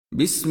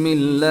بسم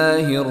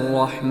الله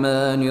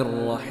الرحمن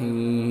الرحيم.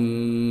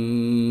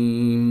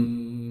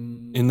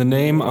 In the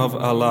name of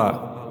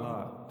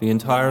Allah, the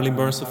entirely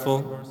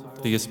merciful,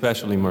 the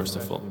especially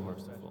merciful.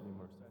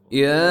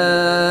 يا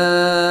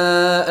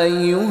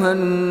أيها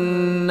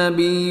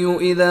النبي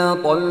إذا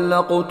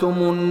طلقتم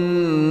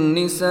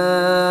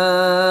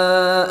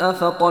النساء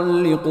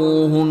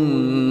فطلقوهن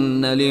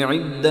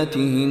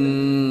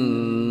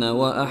لعدتهن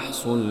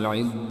وأحصوا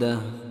العدة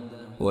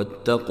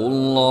واتقوا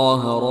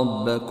الله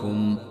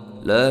ربكم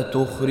لا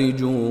تخرجوهن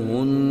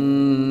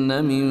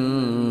من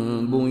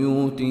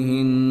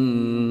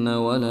بيوتهن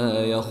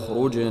ولا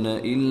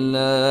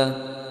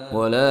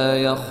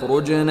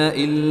يخرجن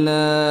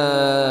إلا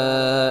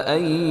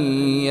أن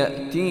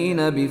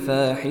يأتين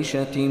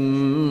بفاحشة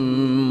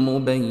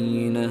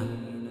مبينة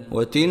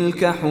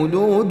وتلك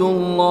حدود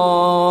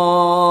الله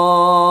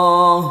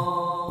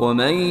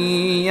ومن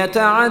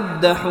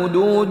يتعد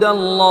حدود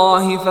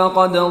الله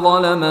فقد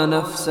ظلم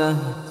نفسه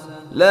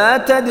لا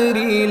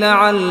تدري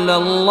لعل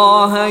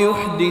الله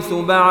يحدث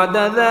بعد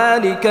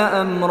ذلك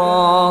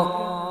أمرا.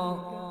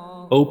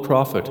 O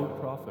Prophet,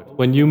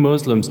 when you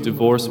Muslims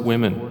divorce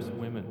women,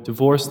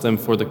 divorce them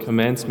for the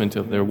commencement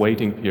of their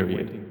waiting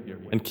period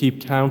and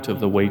keep count of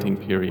the waiting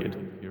period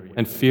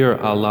and fear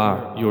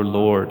Allah, your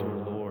Lord.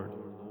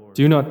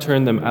 Do not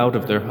turn them out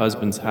of their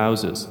husbands'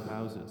 houses,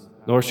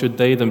 nor should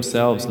they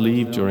themselves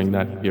leave during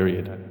that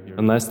period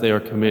unless they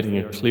are committing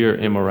a clear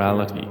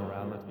immorality.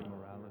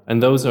 And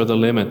those are the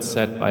limits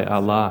set by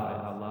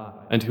Allah,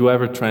 and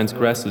whoever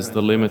transgresses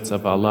the limits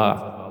of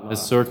Allah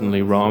has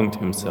certainly wronged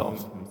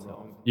himself.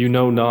 You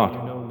know not,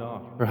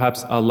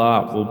 perhaps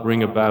Allah will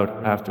bring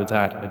about after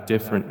that a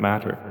different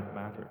matter.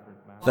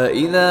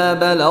 فإذا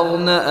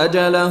بلغن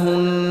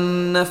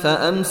أجلهن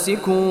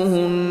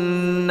فأمسكوهن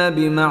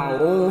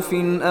بمعروف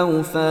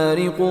أو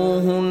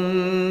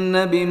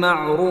فارقوهن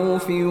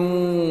بمعروف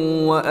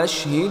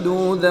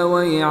وأشهدوا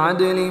ذوي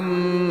عدل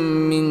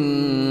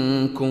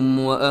منكم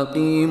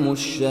وأقيموا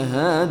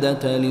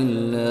الشهادة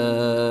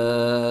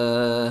لله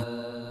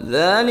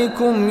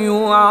ذلكم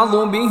يوعظ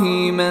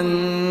به من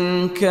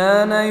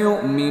كان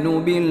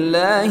يؤمن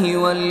بالله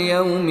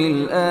واليوم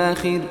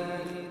الآخر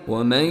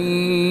ومن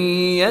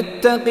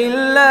يتق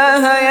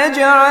الله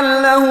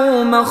يجعل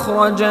له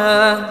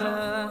مخرجا.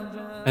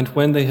 And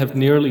when they have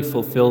nearly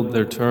fulfilled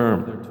their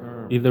term,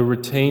 either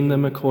retain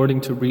them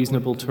according to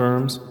reasonable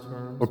terms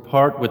or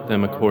part with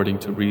them according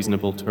to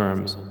reasonable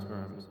terms,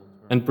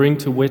 and bring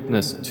to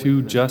witness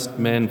two just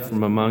men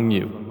from among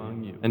you,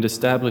 and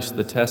establish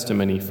the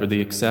testimony for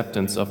the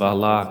acceptance of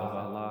Allah.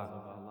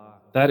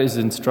 That is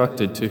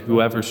instructed to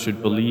whoever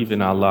should believe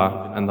in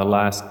Allah and the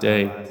last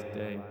day.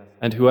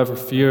 And whoever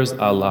fears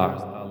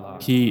Allah,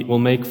 He will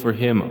make for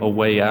him a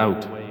way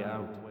out.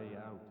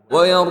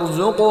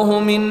 وَيَرْزُقُهُ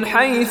مِنْ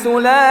حَيْثُ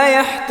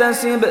لَا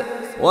يَحْتَسِبُ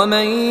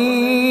وَمَنْ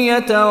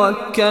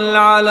يَتَوَكَّلْ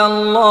عَلَى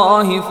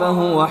اللَّهِ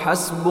فَهُوَ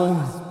حَسْبُهُ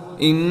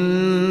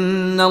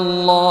إِنَّ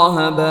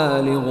اللَّهَ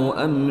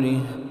بَالِغُ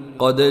أَمْرِهِ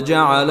قَدْ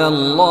جَعَلَ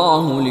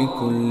اللَّهُ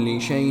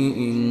لِكُلِّ شَيْءٍ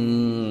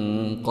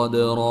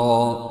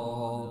قَدْرًا.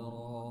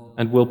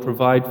 And will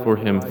provide for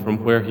him from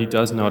where he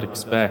does not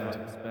expect.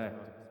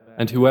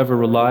 And whoever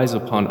relies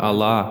upon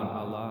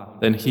Allah,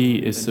 then He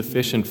is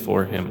sufficient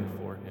for him.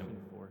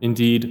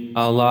 Indeed,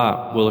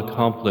 Allah will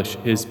accomplish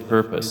His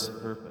purpose.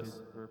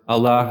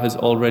 Allah has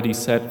already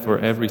set for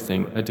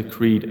everything a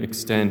decreed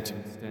extent.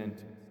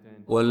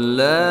 واللائي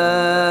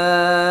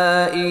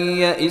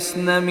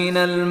يئسن من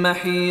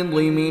المحيض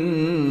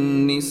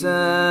من نسائكم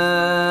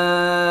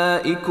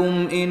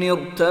إن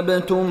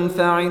ارتبتم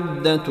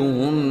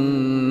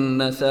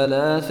فعدتهن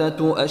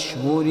 3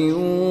 أشهر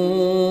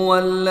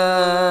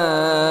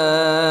واللائي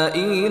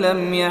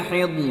لم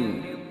يحضن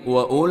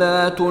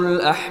وأولاة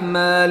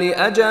الأحمال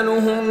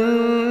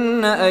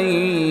أجلهن أن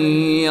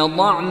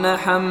يضعن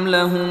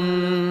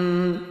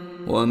حملهن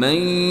ومن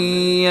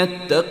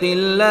يتق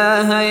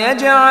الله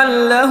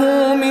يجعل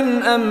له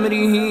من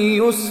أمره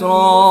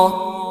يسرا.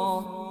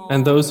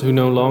 And those who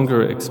no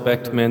longer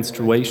expect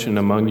menstruation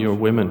among your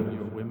women,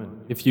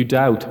 if you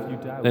doubt,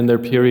 then their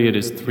period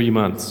is 3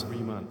 months.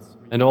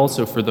 And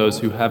also for those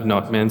who have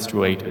not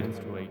menstruated.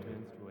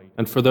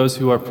 And for those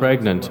who are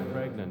pregnant,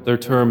 their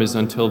term is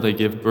until they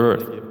give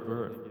birth.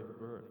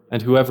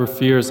 And whoever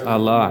fears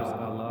Allah,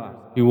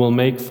 He will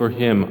make for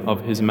him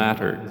of his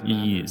matter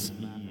ease.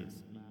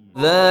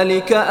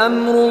 ذلك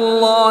أمر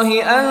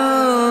الله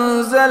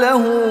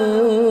أنزله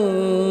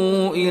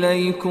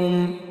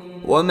إليكم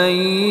ومن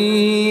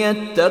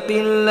يتق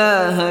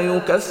الله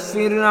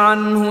يكفر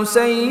عنه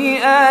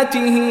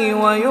سيئاته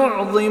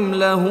ويعظم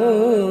له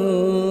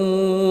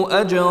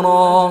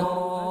أجرا.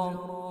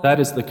 That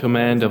is the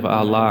command of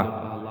Allah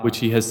which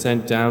He has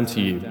sent down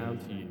to you,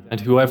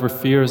 and whoever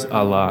fears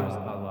Allah,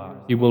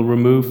 He will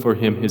remove for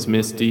him his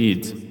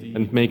misdeeds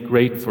and make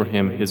great for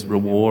him His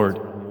reward.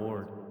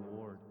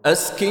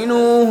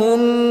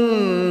 أسكنوهن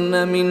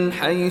من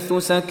حيث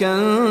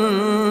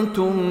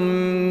سكنتم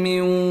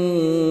من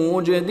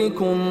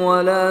وجدكم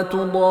ولا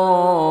تضاروهن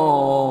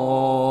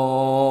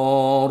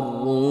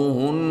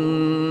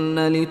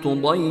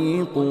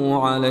لتضيقوا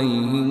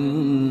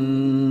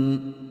عليهن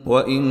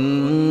وإن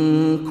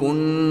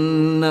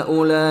كن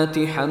أولات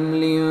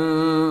حمل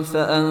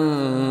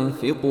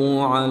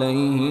فأنفقوا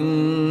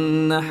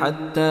عليهن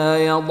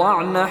حتى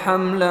يضعن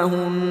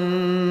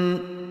حملهن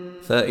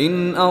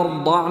فإن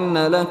أرضعن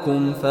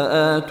لكم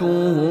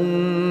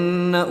فآتوهن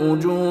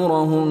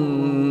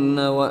أجورهن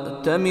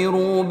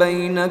وأتمروا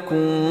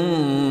بينكم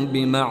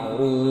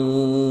بمعروف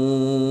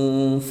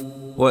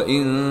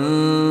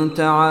وإن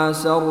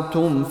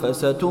تعاسرتم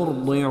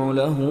فسترضع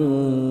له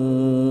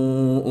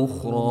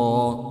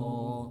أخرى.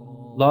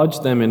 Lodge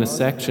them in a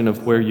section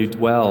of where you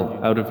dwell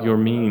out of your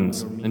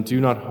means, and do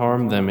not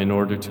harm them in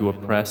order to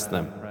oppress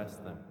them.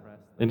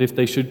 And if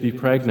they should be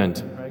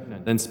pregnant,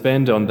 then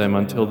spend on them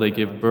until they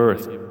give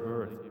birth.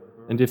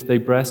 And if they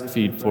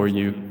breastfeed for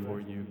you,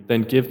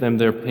 then give them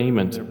their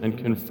payment and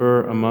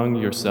confer among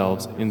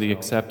yourselves in the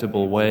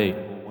acceptable way.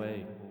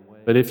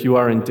 But if you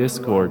are in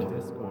discord,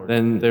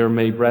 then there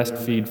may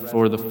breastfeed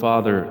for the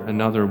father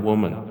another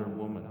woman.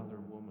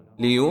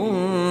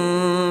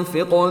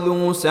 لينفق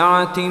ذو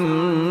سعة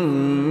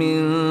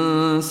من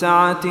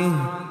سعته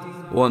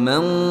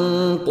ومن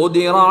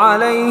قدر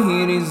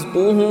عليه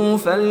رزقه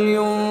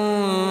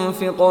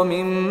فلينفق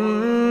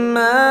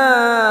مما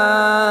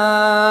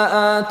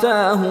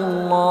آتاه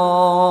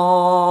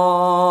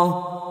الله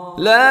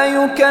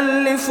لا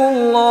يكلف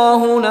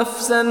الله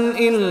نفسا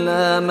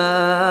إلا ما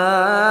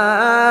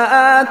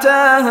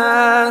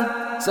آتاها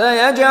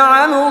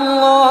سيجعل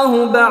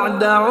الله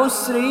بعد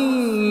عسر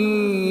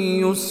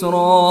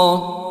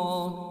يسرا.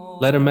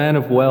 Let a man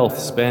of wealth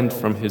spend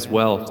from his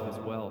wealth,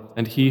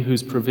 and he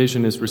whose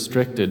provision is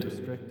restricted,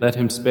 let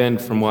him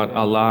spend from what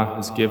Allah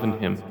has given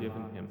him.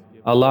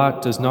 Allah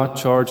does not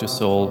charge a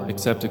soul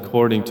except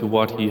according to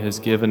what He has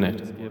given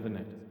it.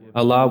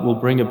 Allah will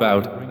bring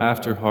about,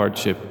 after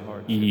hardship,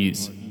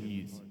 ease.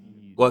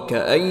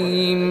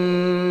 وكأين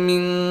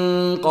من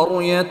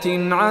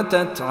قرية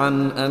عتت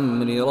عن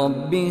أمر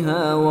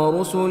ربها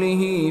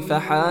ورسله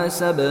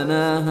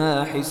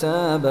فحاسبناها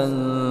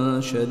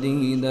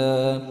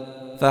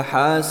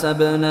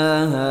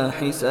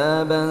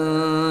حسابا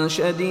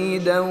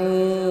شديدا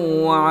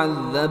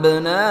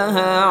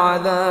وعذبناها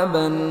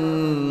عذابا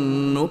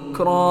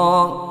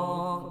نكرا.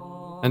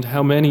 And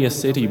how many a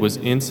city was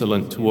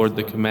insolent toward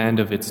the command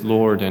of its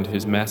Lord and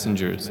His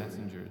messengers.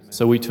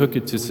 So we took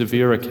it to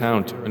severe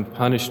account and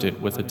punished it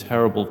with a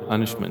terrible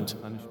punishment.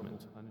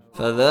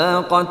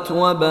 فذاقت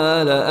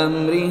وبال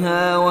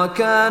أمرها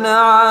وكان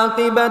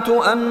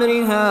عاقبة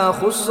أمرها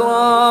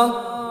خسرا.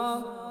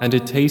 And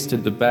it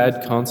tasted the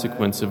bad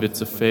consequence of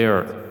its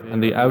affair,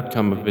 and the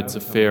outcome of its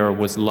affair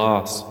was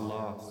loss.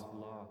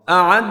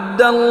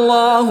 أعد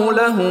الله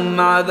لهم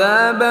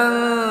عذابا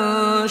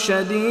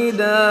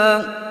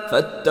شديدا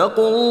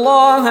فاتقوا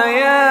الله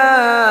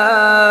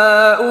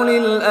يا أولي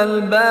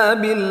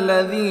الألباب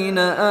الذين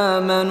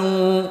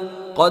آمنوا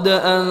قد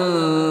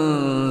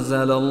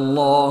أنزل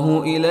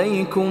الله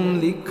إليكم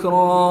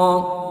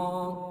ذكرا.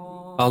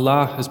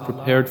 Allah has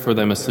prepared for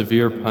them a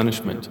severe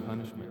punishment.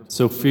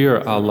 So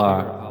fear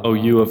Allah, O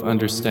you of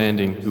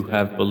understanding who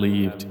have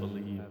believed.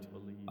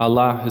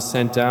 Allah has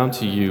sent down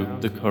to you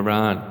the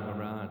Quran.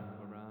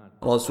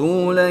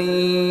 رسولا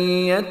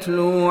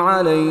يتلو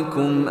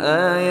عليكم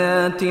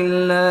آيات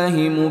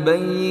الله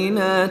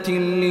مبينات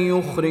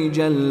ليخرج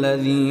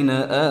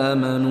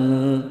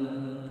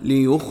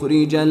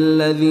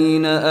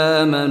الذين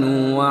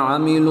آمنوا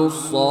وعملوا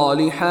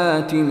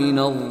الصالحات من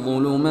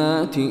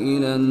الظلمات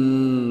إلى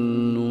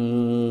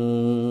النور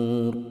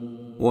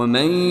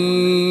ومن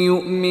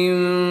يؤمن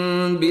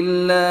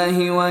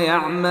بالله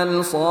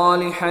ويعمل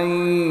صالحا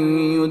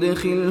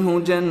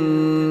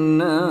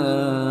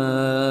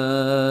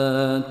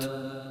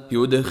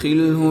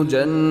يدخله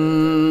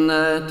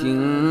جنات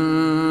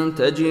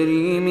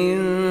تجري من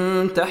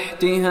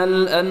تحتها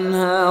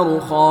الأنهار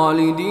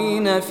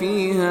خالدين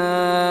فيها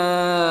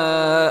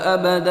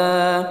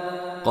أبدا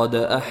قد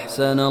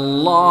أحسن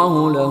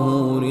الله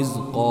له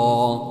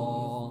رزقا.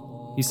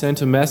 He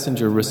sent a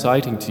messenger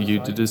reciting to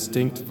you the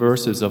distinct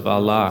verses of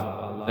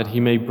Allah, that He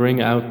may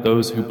bring out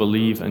those who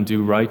believe and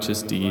do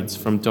righteous deeds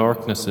from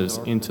darknesses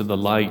into the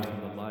light.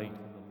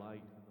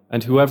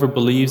 And whoever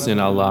believes in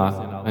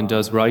Allah and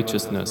does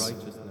righteousness,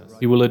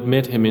 He will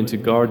admit him into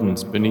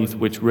gardens beneath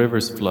which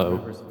rivers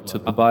flow,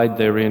 to abide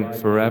therein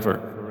forever.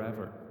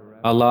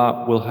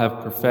 Allah will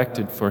have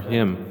perfected for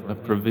him a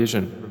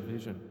provision.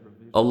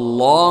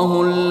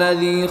 الله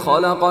الذي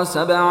خلق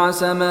 7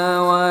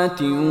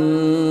 سماوات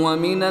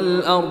ومن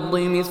الأرض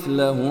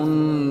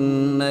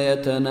مثلهن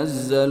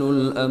يتنزل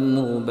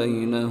الأمر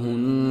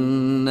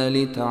بينهن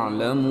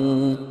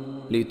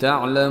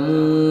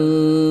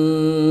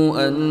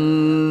لتعلموا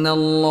أن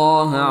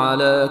الله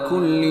على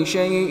كل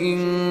شيء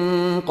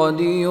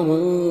قدير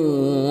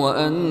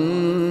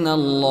وأن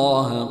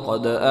الله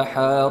قد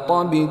أحاط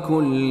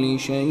بكل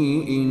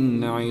شيء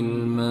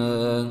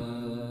علما.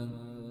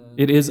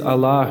 It is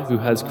Allah who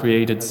has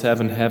created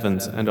 7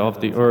 heavens and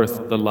of the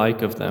earth the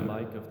like of them.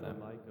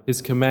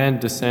 His command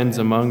descends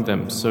among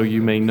them so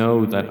you may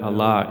know that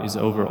Allah is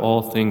over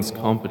all things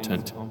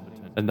competent.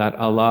 and that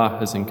Allah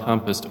has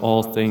encompassed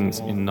all things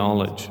in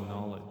knowledge.